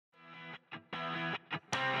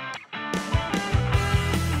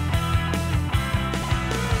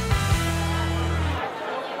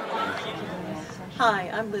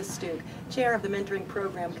Hi, I'm Liz Stuke, Chair of the Mentoring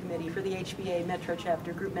Program Committee for the HBA Metro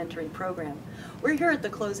Chapter Group Mentoring Program. We're here at the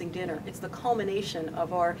closing dinner. It's the culmination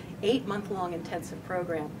of our 8-month-long intensive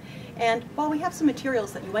program. And while we have some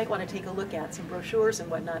materials that you might want to take a look at, some brochures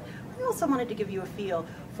and whatnot, we also wanted to give you a feel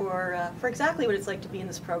for exactly what it's like to be in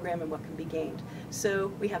this program and what can be gained.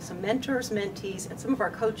 So we have some mentors, mentees, and some of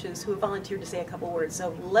our coaches who have volunteered to say a couple words.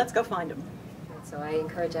 So let's go find them. So I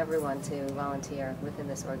encourage everyone to volunteer within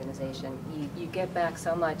this organization. You get back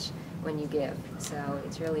so much when you give, so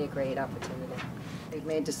it's really a great opportunity. We've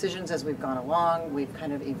made decisions as we've gone along. We've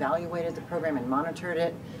kind of evaluated the program and monitored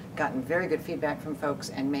it, gotten very good feedback from folks,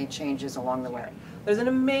 and made changes along the way. There's an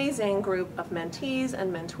amazing group of mentees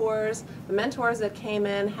and mentors. The mentors that came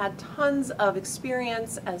in had tons of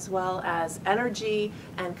experience as well as energy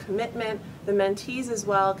and commitment. The mentees as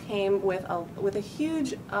well came with a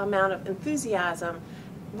huge amount of enthusiasm,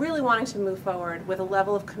 really wanting to move forward with a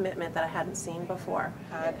level of commitment that I hadn't seen before.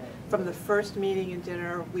 From the first meeting and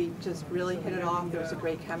dinner, we just really hit it off. There was a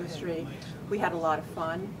great chemistry. We had a lot of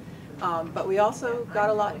fun, but we also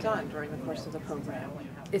got a lot done during the course of the program.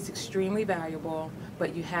 It's extremely valuable,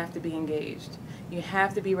 but you have to be engaged. You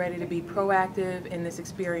have to be ready to be proactive in this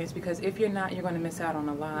experience, because if you're not, you're going to miss out on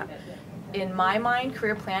a lot. In my mind,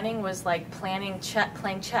 career planning was like playing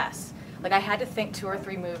chess. Like I had to think 2 or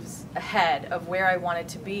 3 moves ahead of where I wanted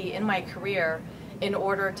to be in my career in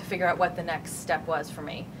order to figure out what the next step was for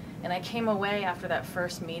me. And I came away after that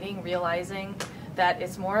first meeting realizing that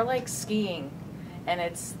it's more like skiing, and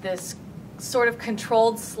it's this sort of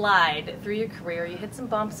controlled slide through your career. You hit some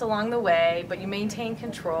bumps along the way, but you maintain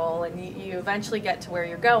control and you eventually get to where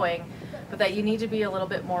you're going, but that you need to be a little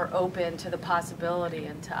bit more open to the possibility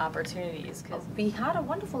and to opportunities. We had a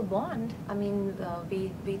wonderful bond. I mean,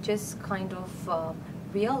 we just kind of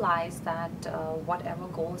realized that whatever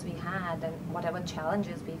goals we had and whatever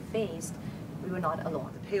challenges we faced, we were not alone.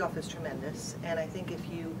 The payoff is tremendous, and I think if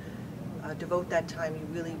you devote that time, you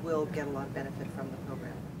really will get a lot of benefit from the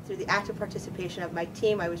program. Through the active participation of my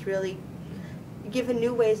team, I was really given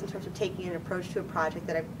new ways in terms of taking an approach to a project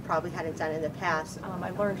that I probably hadn't done in the past. I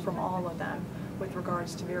learned from all of them with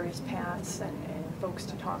regards to various paths and folks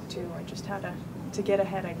to talk to. I just had to get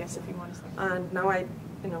ahead, I guess, if you want to say. And now I'm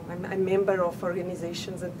a member of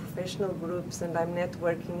organizations and professional groups, and I'm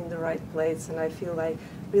networking in the right place, and I feel I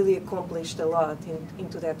really accomplished a lot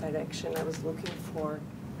into that direction I was looking for.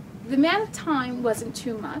 The amount of time wasn't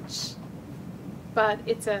too much, but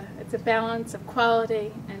it's a balance of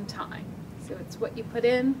quality and time. So it's what you put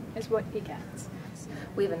in is what you get.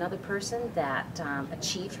 We have another person that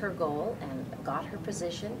achieved her goal and got her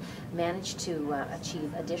position, managed to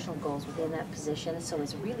achieve additional goals within that position, so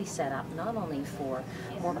it's really set up not only for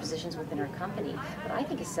more positions within her company, but I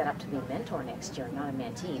think it's set up to be a mentor next year, not a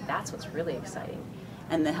mentee. That's what's really exciting.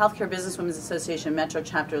 And the Healthcare Businesswomen's Association Metro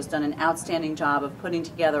Chapter has done an outstanding job of putting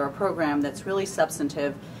together a program that's really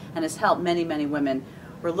substantive and has helped many, many women.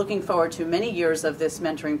 We're looking forward to many years of this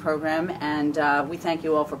mentoring program, and we thank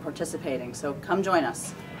you all for participating. So come join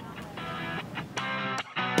us.